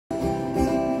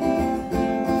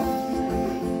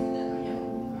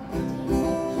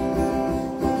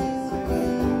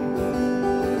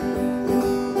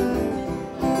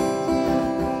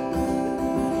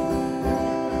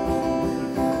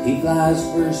flies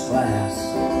first class,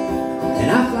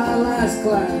 and I fly last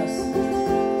class.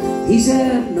 He's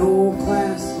had no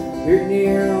class here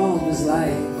near all his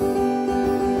life.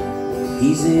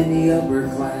 He's in the upper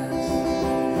class,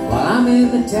 while I'm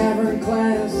in the tavern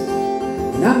class,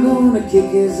 and I'm gonna kick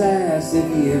his ass if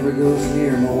he ever goes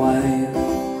near my wife.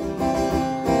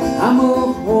 I'm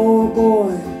a poor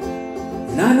boy,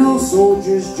 and I know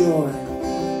soldier's joy.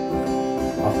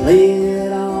 I play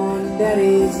it on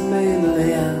Daddy's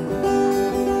mandolin.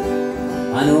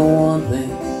 I know one thing,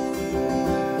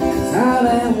 it's how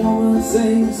that woman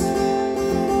sings,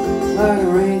 like the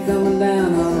rain coming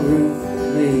down on a roof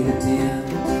made of tin.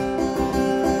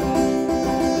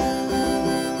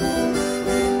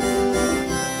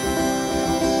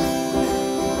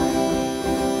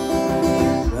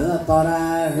 Well, I thought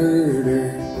I heard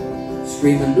her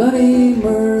screaming bloody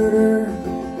murder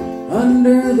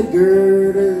under the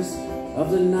girders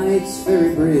of the Knight's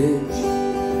Ferry Bridge.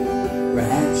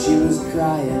 Perhaps she was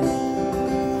crying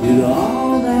due to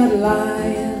all that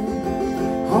lying.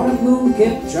 Heart Moon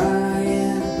kept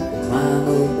trying to climb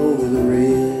up over the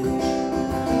ridge.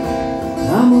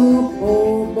 I'm a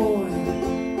poor boy,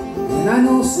 and I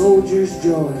know soldier's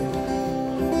joy.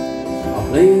 I'll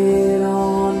play it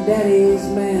on Daddy's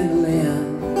mandolin.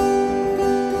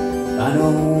 I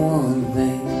know one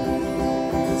thing,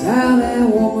 it's how that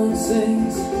woman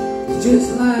sings. It's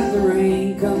just like the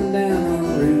rain coming down on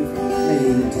the roof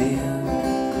made of tin.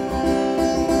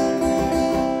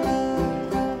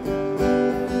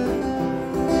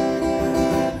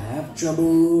 I have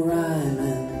trouble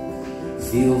rhyming,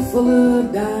 feel full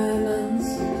of diamonds,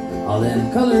 all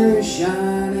them colors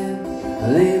shining. I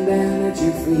lay 'em down at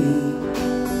your feet,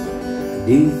 I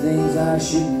do things I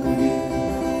shouldn't do.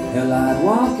 Hell, I'd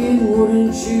walk in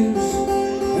wooden shoes,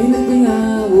 anything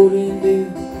I wouldn't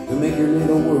do to make your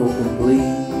little world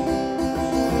complete.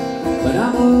 But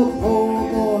I'm a poor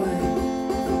boy,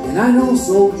 and I know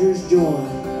soldier's joy.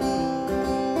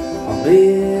 I'll play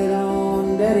it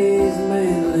on Daddy's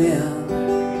mandolin.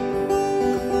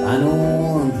 I know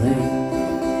one thing,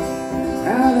 it's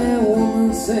how that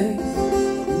woman sings,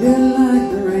 just like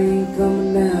the rain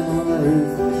coming down on the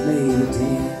roof made of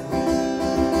tin.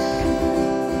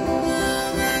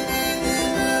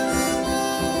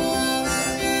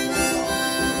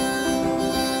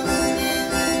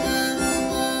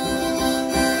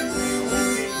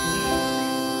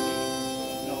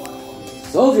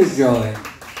 Soldier's joy.